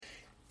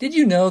Did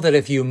you know that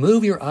if you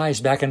move your eyes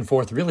back and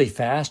forth really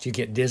fast, you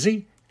get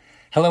dizzy?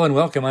 Hello and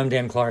welcome, I'm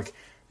Dan Clark.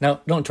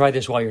 Now, don't try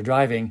this while you're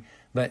driving,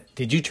 but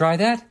did you try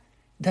that?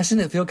 Doesn't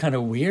it feel kind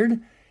of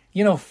weird?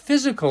 You know,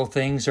 physical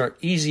things are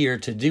easier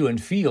to do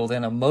and feel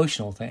than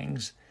emotional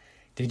things.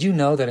 Did you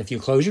know that if you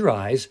close your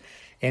eyes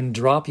and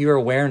drop your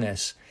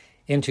awareness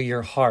into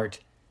your heart,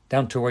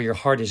 down to where your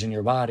heart is in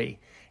your body,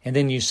 and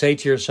then you say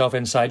to yourself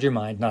inside your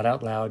mind, not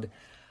out loud,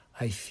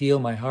 I feel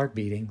my heart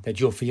beating, that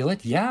you'll feel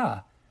it?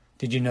 Yeah.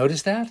 Did you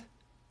notice that?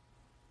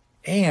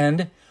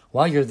 And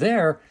while you're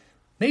there,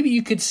 maybe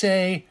you could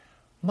say,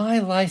 my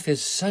life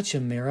is such a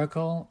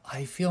miracle.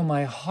 I feel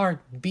my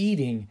heart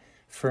beating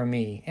for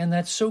me. And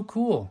that's so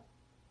cool.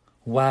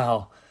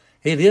 Wow,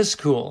 it is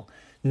cool.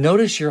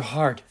 Notice your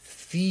heart.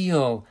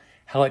 Feel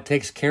how it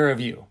takes care of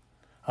you.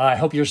 I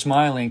hope you're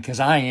smiling because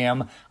I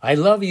am. I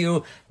love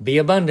you. Be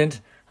abundant.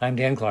 I'm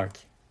Dan Clark.